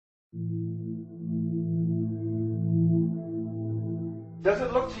Does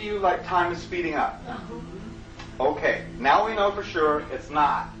it look to you like time is speeding up? Okay, now we know for sure it's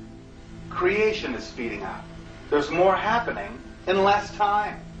not. Creation is speeding up. There's more happening in less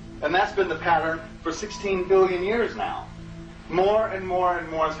time. And that's been the pattern for 16 billion years now. More and more and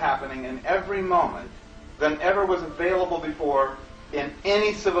more is happening in every moment than ever was available before in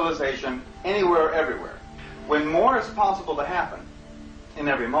any civilization, anywhere, everywhere. When more is possible to happen in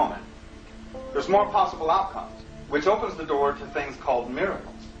every moment, there's more possible outcomes, which opens the door to things called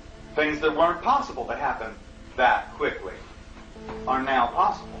miracles. Things that weren't possible to happen that quickly are now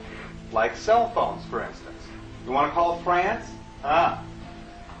possible. Like cell phones, for instance. You want to call France?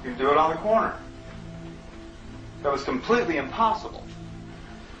 You can do it on the corner. That was completely impossible.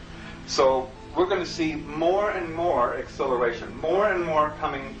 So we're going to see more and more acceleration, more and more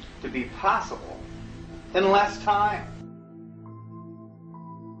coming to be possible in less time.